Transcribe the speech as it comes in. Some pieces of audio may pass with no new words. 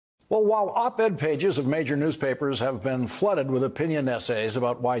Well, while op-ed pages of major newspapers have been flooded with opinion essays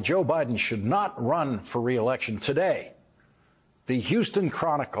about why Joe Biden should not run for re-election today, the Houston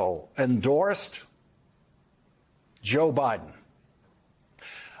Chronicle endorsed Joe Biden.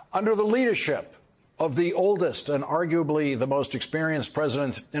 Under the leadership of the oldest and arguably the most experienced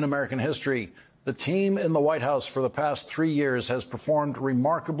president in American history, the team in the White House for the past 3 years has performed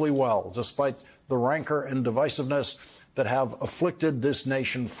remarkably well, despite the rancor and divisiveness that have afflicted this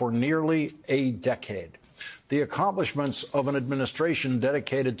nation for nearly a decade. The accomplishments of an administration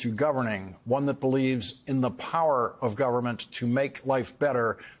dedicated to governing, one that believes in the power of government to make life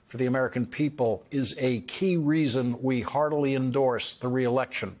better for the American people, is a key reason we heartily endorse the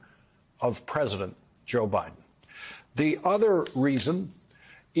re-election of President Joe Biden. The other reason,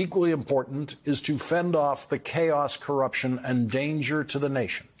 equally important, is to fend off the chaos, corruption, and danger to the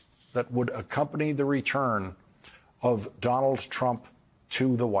nation that would accompany the return of Donald Trump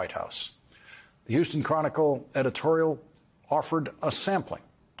to the White House. The Houston Chronicle editorial offered a sampling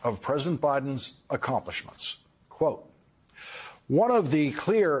of President Biden's accomplishments. Quote, "One of the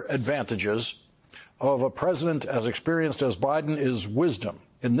clear advantages of a president as experienced as Biden is wisdom.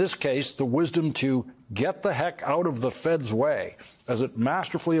 In this case, the wisdom to get the heck out of the Fed's way, as it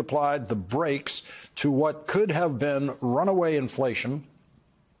masterfully applied the brakes to what could have been runaway inflation.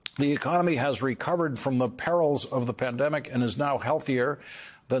 The economy has recovered from the perils of the pandemic and is now healthier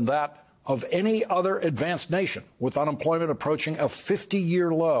than that of any other advanced nation, with unemployment approaching a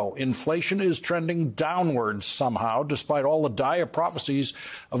 50-year low. Inflation is trending downwards somehow, despite all the dire prophecies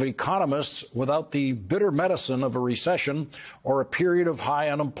of economists, without the bitter medicine of a recession or a period of high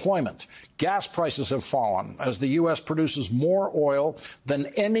unemployment. Gas prices have fallen as the U.S. produces more oil than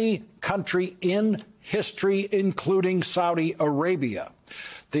any country in history, including Saudi Arabia.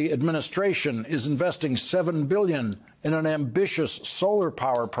 The administration is investing $7 billion in an ambitious solar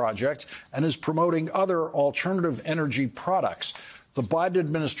power project and is promoting other alternative energy products. The Biden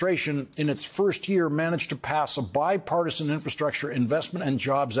administration, in its first year, managed to pass a bipartisan Infrastructure Investment and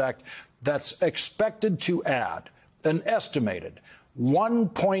Jobs Act that's expected to add an estimated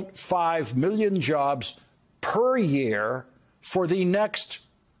 1.5 million jobs per year for the next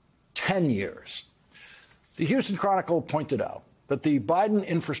 10 years. The Houston Chronicle pointed out that the Biden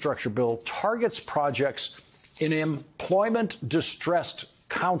infrastructure bill targets projects in employment-distressed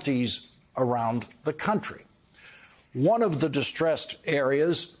counties around the country. One of the distressed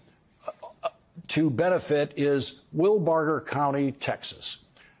areas to benefit is Wilbarger County, Texas.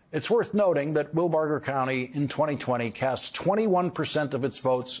 It's worth noting that Wilbarger County in 2020 cast 21% of its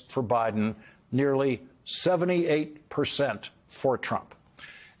votes for Biden, nearly 78% for Trump.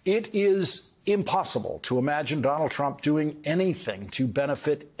 It is impossible to imagine Donald Trump doing anything to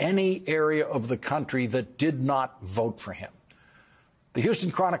benefit any area of the country that did not vote for him. The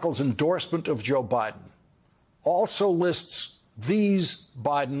Houston Chronicle's endorsement of Joe Biden also lists these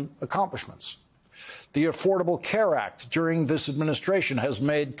Biden accomplishments. The Affordable Care Act during this administration has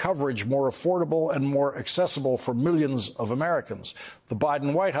made coverage more affordable and more accessible for millions of Americans. The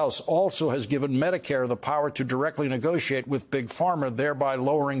Biden White House also has given Medicare the power to directly negotiate with Big Pharma, thereby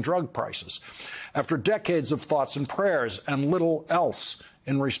lowering drug prices. After decades of thoughts and prayers and little else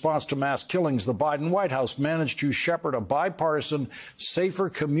in response to mass killings, the Biden White House managed to shepherd a bipartisan Safer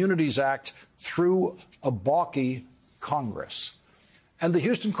Communities Act through a balky Congress. And the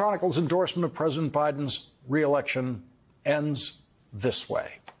Houston Chronicle's endorsement of President Biden's re-election ends this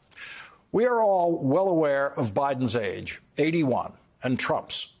way. We are all well aware of Biden's age, 81, and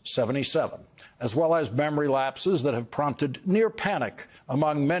Trump's, 77, as well as memory lapses that have prompted near panic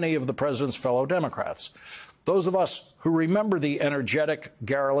among many of the president's fellow Democrats. Those of us who remember the energetic,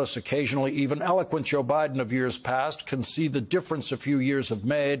 garrulous, occasionally even eloquent Joe Biden of years past can see the difference a few years have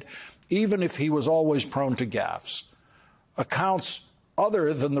made, even if he was always prone to gaffes. Accounts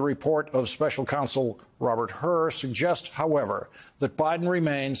other than the report of Special Counsel Robert Hur suggest, however, that Biden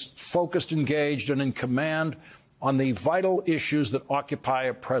remains focused, engaged, and in command on the vital issues that occupy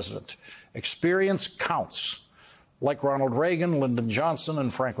a president. Experience counts. Like Ronald Reagan, Lyndon Johnson,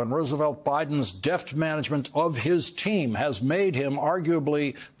 and Franklin Roosevelt, Biden's deft management of his team has made him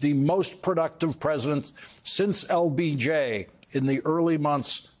arguably the most productive president since LBJ in the early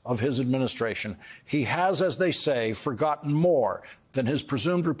months of his administration. He has, as they say, forgotten more than his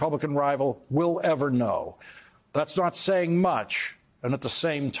presumed Republican rival will ever know. That's not saying much, and at the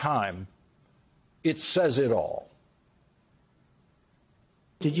same time, it says it all.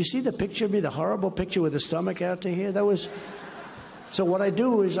 Did you see the picture of me, the horrible picture with the stomach out to here? That was... So what I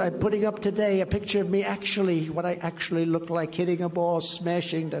do is I'm putting up today a picture of me actually, what I actually look like, hitting a ball,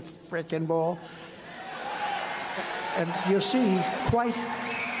 smashing the frickin' ball. And you'll see quite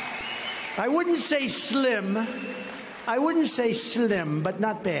I wouldn't say slim. I wouldn't say slim, but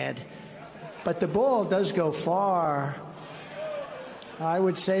not bad. But the ball does go far. I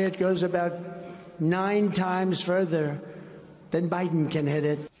would say it goes about 9 times further than Biden can hit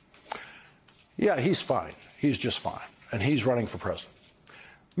it. Yeah, he's fine. He's just fine. And he's running for president.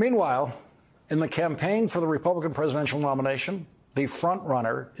 Meanwhile, in the campaign for the Republican presidential nomination, the front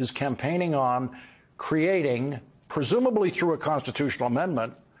runner is campaigning on creating, presumably through a constitutional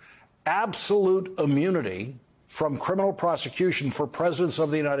amendment, absolute immunity from criminal prosecution for presidents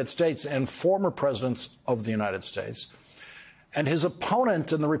of the United States and former presidents of the United States. And his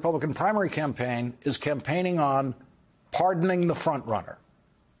opponent in the Republican primary campaign is campaigning on pardoning the front runner.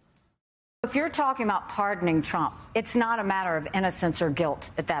 If you're talking about pardoning Trump, it's not a matter of innocence or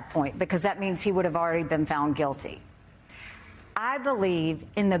guilt at that point, because that means he would have already been found guilty. I believe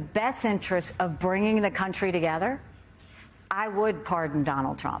in the best interest of bringing the country together, I would pardon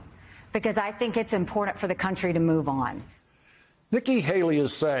Donald Trump, because I think it's important for the country to move on. Nikki Haley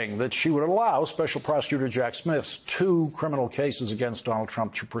is saying that she would allow Special Prosecutor Jack Smith's 2 criminal cases against Donald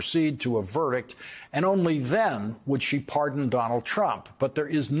Trump to proceed to a verdict, and only then would she pardon Donald Trump. But there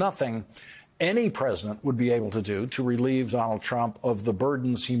is nothing any president would be able to do to relieve Donald Trump of the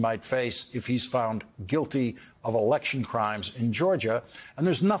burdens he might face if he's found guilty of election crimes in Georgia. And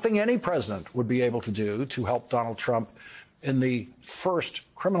there's nothing any president would be able to do to help Donald Trump in the first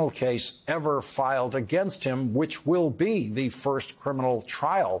criminal case ever filed against him, which will be the first criminal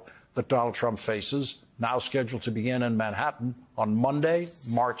trial that Donald Trump faces, now scheduled to begin in Manhattan on Monday,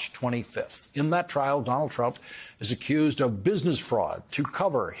 March 25th. In that trial, Donald Trump is accused of business fraud to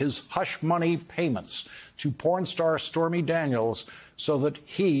cover his hush money payments to porn star Stormy Daniels so that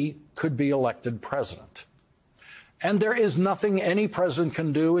he could be elected president. And there is nothing any president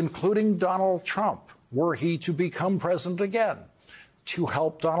can do, including Donald Trump, were he to become president again, to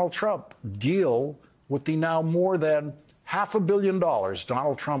help Donald Trump deal with the now more than $500 million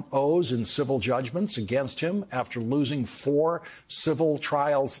Donald Trump owes in civil judgments against him after losing 4 civil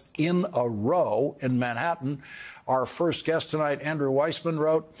trials in a row in Manhattan. Our first guest tonight, Andrew Weissman,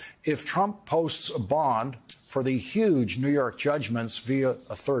 wrote, if Trump posts a bond for the huge New York judgments via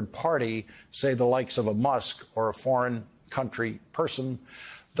a third party, say the likes of a Musk or a foreign country person,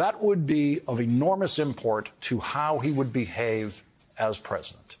 that would be of enormous import to how he would behave as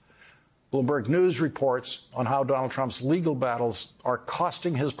president. Bloomberg News reports on how Donald Trump's legal battles are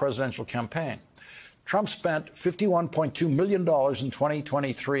costing his presidential campaign. Trump spent $51.2 million in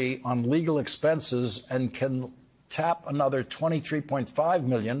 2023 on legal expenses and can tap another $23.5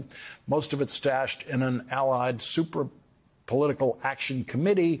 million, most of it stashed in an allied super political action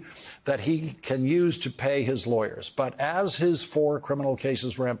committee that he can use to pay his lawyers. But as his 4 criminal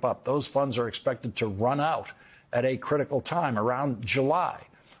cases ramp up, those funds are expected to run out at a critical time around July,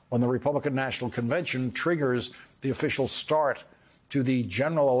 when the Republican National Convention triggers the official start to the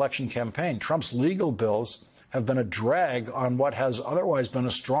general election campaign. Trump's legal bills have been a drag on what has otherwise been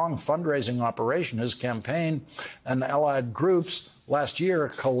a strong fundraising operation. His campaign and allied groups last year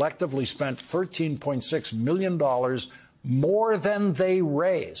collectively spent $13.6 million more than they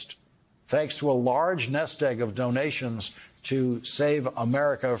raised, thanks to a large nest egg of donations to save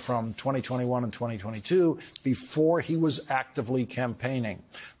America from 2021 and 2022 before he was actively campaigning.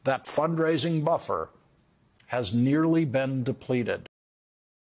 That fundraising buffer has nearly been depleted.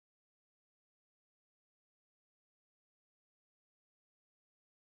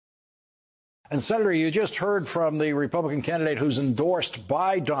 And, Senator, you just heard from the Republican candidate who's endorsed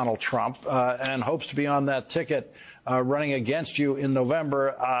by Donald Trump and hopes to be on that ticket running against you in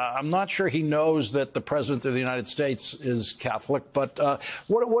November. I'm not sure he knows that the President of the United States is Catholic, but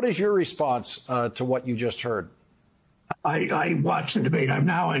what is your response to what you just heard? I watched the debate. I'm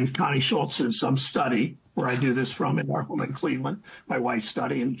now in Connie Schultz's study, where I do this from in our home in Cleveland, my wife's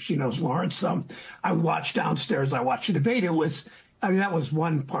study, and she knows Lawrence. I watched downstairs. I watched the debate. That was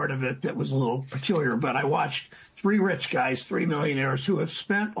one part of it that was a little peculiar, but I watched 3 rich guys, 3 millionaires who have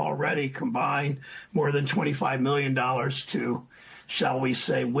spent already combined more than $25 million to, shall we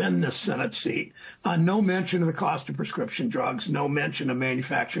say, win the Senate seat. No mention of the cost of prescription drugs, no mention of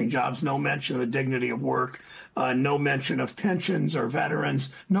manufacturing jobs, no mention of the dignity of work, no mention of pensions or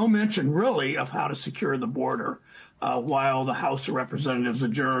veterans, no mention really of how to secure the border while the House of Representatives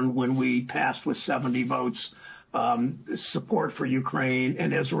adjourned when we passed with 70 votes support for Ukraine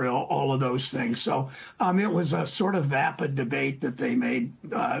and Israel, all of those things. So it was a sort of vapid debate that they made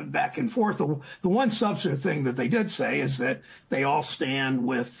back and forth. The one substantive thing that they did say is that they all stand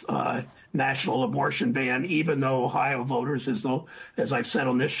with national abortion ban, even though Ohio voters, as I've said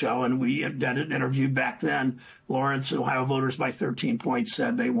on this show, and we did an interview back then, Lawrence, Ohio voters by 13 points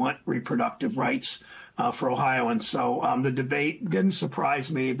said they want reproductive rights for Ohioans. So the debate didn't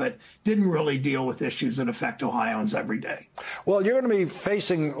surprise me, but didn't really deal with issues that affect Ohioans every day. Well, you're going to be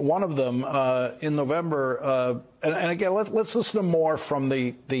facing one of them in November. And again, let's listen to more from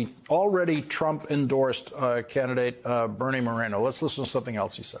the already Trump-endorsed candidate, Bernie Moreno. Let's listen to something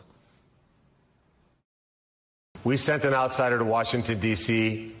else he said. We sent an outsider to Washington,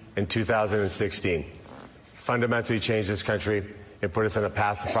 D.C. in 2016. Fundamentally changed this country and put us on a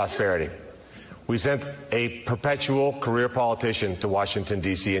path to prosperity. We sent a perpetual career politician to Washington,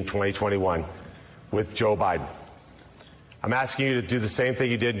 D.C. in 2021 with Joe Biden. I'm asking you to do the same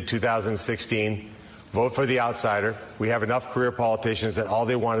thing you did in 2016. Vote for the outsider. We have enough career politicians that all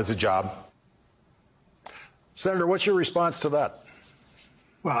they want is a job. Senator, what's your response to that?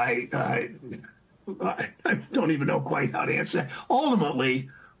 Well, I don't even know quite how to answer that. Ultimately,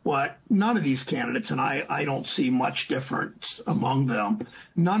 what none of these candidates, and I don't see much difference among them,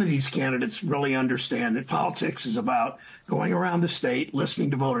 none of these candidates really understand that politics is about going around the state, listening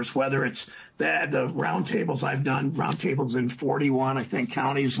to voters, whether it's the roundtables I've done, roundtables in 41, I think,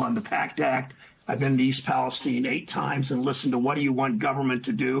 counties on the PACT Act. I've been to East Palestine 8 times and listened to what do you want government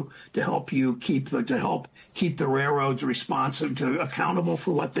to do to help you keep the railroads responsive to accountable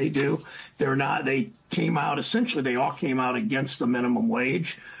for what they do. They came out, essentially, they all came out against the minimum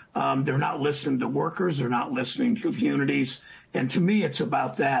wage. They're not listening to workers. They're not listening to communities. And to me, it's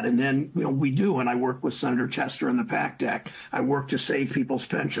about that. And then, we do, and I work with Senator Chester in the PACT Act. I work to save people's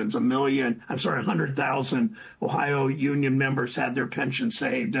pensions. 100,000 Ohio union members had their pension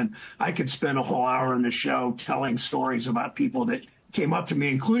saved. And I could spend a whole hour in the show telling stories about people that came up to me,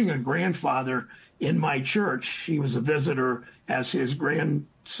 including a grandfather in my church. He was a visitor as his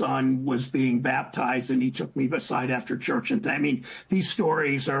grandson was being baptized, and he took me aside after church. And I mean, these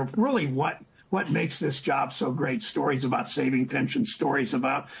stories are really what makes this job so great. Stories about saving pensions, stories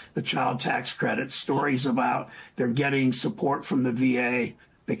about the child tax credit, stories about they're getting support from the VA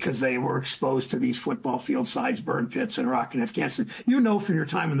because they were exposed to these football field-sized burn pits in Iraq and Afghanistan. You know from your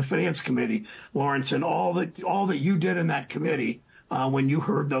time in the Finance Committee, Lawrence, and all that you did in that committee when you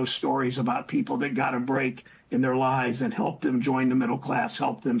heard those stories about people that got a break in their lives and helped them join the middle class,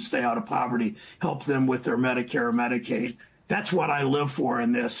 helped them stay out of poverty, helped them with their Medicare or Medicaid. That's what I live for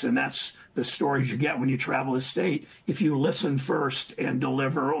in this, and that's the stories you get when you travel the state. If you listen first and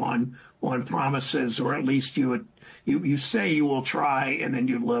deliver on promises, or at least you say you will try and then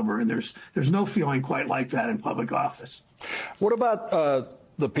you deliver, and there's no feeling quite like that in public office. What about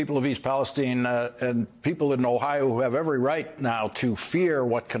the people of East Palestine and people in Ohio who have every right now to fear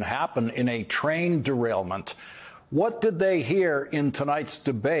what can happen in a train derailment? What did they hear in tonight's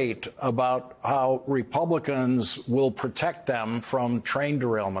debate about how Republicans will protect them from train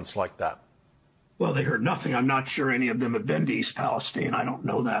derailments like that? Well, they heard nothing. I'm not sure any of them have been to East Palestine. I don't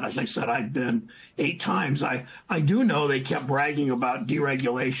know that. As I said, I've been 8 times. I do know they kept bragging about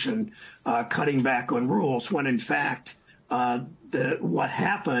deregulation, cutting back on rules, when in fact what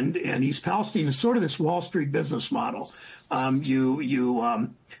happened in East Palestine is sort of this Wall Street business model.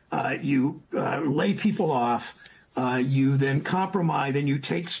 You lay people off. You then compromise, then you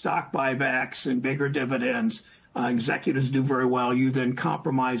take stock buybacks and bigger dividends. Executives do very well. You then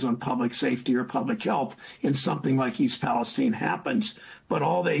compromise on public safety or public health, and something like East Palestine happens. But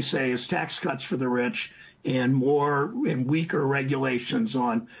all they say is tax cuts for the rich and more and weaker regulations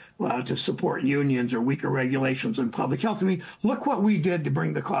on to support unions, or weaker regulations on public health. I mean, look what we did to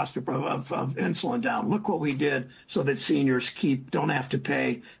bring the cost of insulin down. Look what we did so that seniors don't have to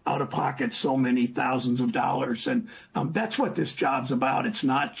pay out of pocket so many thousands of dollars. And that's what this job's about. It's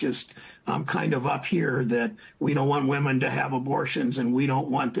not just kind of up here that we don't want women to have abortions, and we don't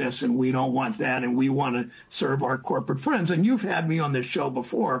want this, and we don't want that, and we want to serve our corporate friends. And you've had me on this show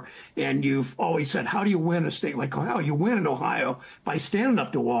before, and you've always said, how do you win a state like Ohio? You win in Ohio by standing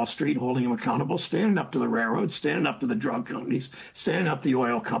up to Wall Street, holding them accountable, standing up to the railroads, standing up to the drug companies, standing up to the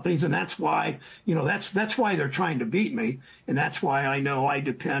oil companies. And that's why, that's why they're trying to beat me. And that's why I know I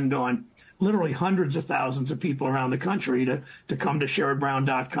depend on literally hundreds of thousands of people around the country to come to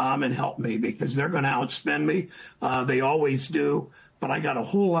SherrodBrown.com and help me, because they're going to outspend me. They always do. But I got a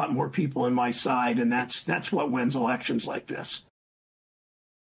whole lot more people on my side, and that's what wins elections like this.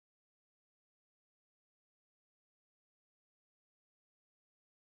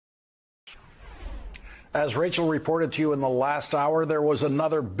 As Rachel reported to you in the last hour, there was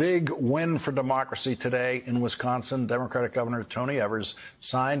another big win for democracy today in Wisconsin. Democratic Governor Tony Evers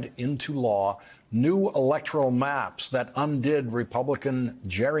signed into law new electoral maps that undid Republican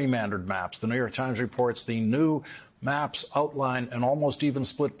gerrymandered maps. The New York Times reports the new maps outline an almost even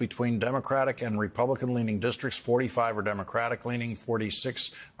split between Democratic and Republican-leaning districts. 45 are Democratic-leaning,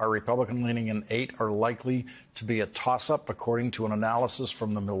 46 are Republican-leaning, and 8 are likely to be a toss-up, according to an analysis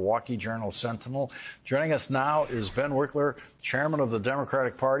from the Milwaukee Journal-Sentinel. Joining us now is Ben Wickler, chairman of the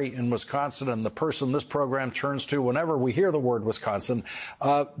Democratic Party in Wisconsin, and the person this program turns to whenever we hear the word Wisconsin.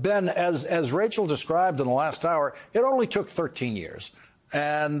 Ben, as Rachel described in the last hour, it only took 13 years.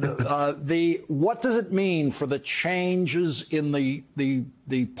 And what does it mean for the changes in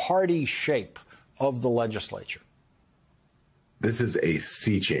the party shape of the legislature? This is a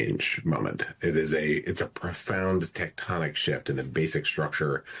sea change moment. It's a profound tectonic shift in the basic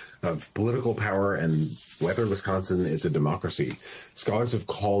structure of political power and whether Wisconsin is a democracy. Scholars have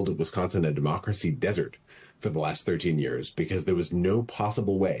called Wisconsin a democracy desert for the last 13 years because there was no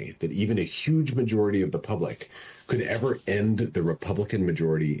possible way that even a huge majority of the public could ever end the Republican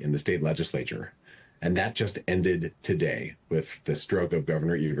majority in the state legislature. And that just ended today with the stroke of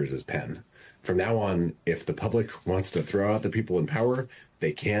Governor Evers' pen. From now on, if the public wants to throw out the people in power,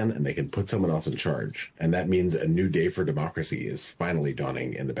 they can, and they can put someone else in charge. And that means a new day for democracy is finally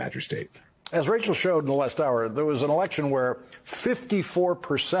dawning in the Badger State. As Rachel showed in the last hour, there was an election where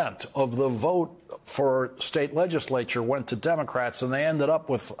 54% of the vote for state legislature went to Democrats, and they ended up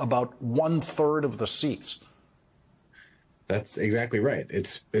with about 1/3 of the seats. That's exactly right.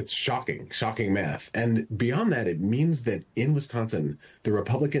 It's shocking math. And beyond that, it means that in Wisconsin, the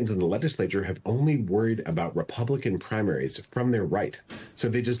Republicans in the legislature have only worried about Republican primaries from their right. So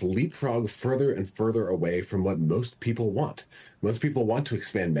they just leapfrog further and further away from what most people want. Most people want to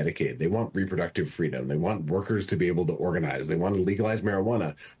expand Medicaid. They want reproductive freedom. They want workers to be able to organize. They want to legalize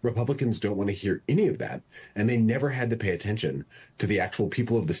marijuana. Republicans don't want to hear any of that. And they never had to pay attention to the actual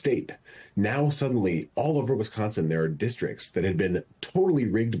people of the state. Now, suddenly, all over Wisconsin, there are districts that had been totally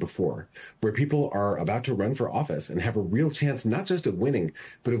rigged before, where people are about to run for office and have a real chance not just of winning,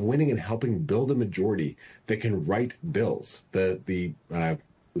 but of winning and helping build a majority that can write bills. The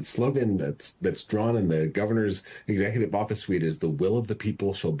slogan that's drawn in the governor's executive office suite is "The will of the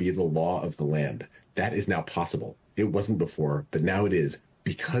people shall be the law of the land." That is now possible. It wasn't before, but now it is,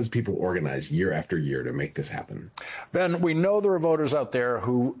 because people organize year after year to make this happen. Ben, we know there are voters out there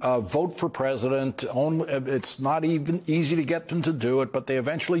who vote for president. It's not even easy to get them to do it, but they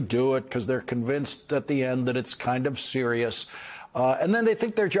eventually do it because they're convinced at the end that it's kind of serious. And then they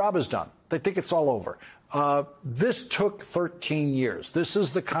think their job is done. They think it's all over. This took 13 years. This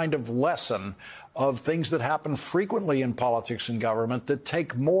is the kind of lesson of things that happen frequently in politics and government that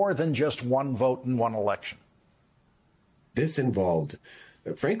take more than just one vote in one election. This involved,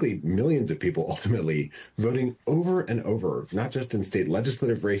 frankly, millions of people ultimately voting over and over, not just in state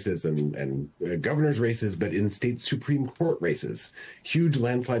legislative races and governor's races, but in state Supreme Court races. Huge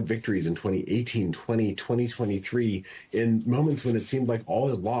landslide victories in 2018, 2023, in moments when it seemed like all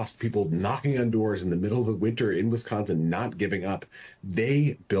is lost, people knocking on doors in the middle of the winter in Wisconsin, not giving up.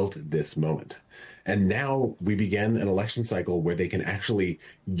 They built this moment. And now we begin an election cycle where they can actually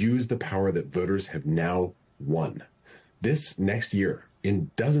use the power that voters have now won. This next year,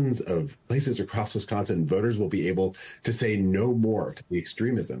 in dozens of places across Wisconsin, voters will be able to say no more to the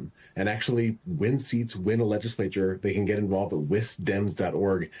extremism and actually win seats, win a legislature. They can get involved at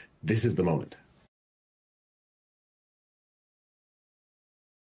wisdems.org. This is the moment.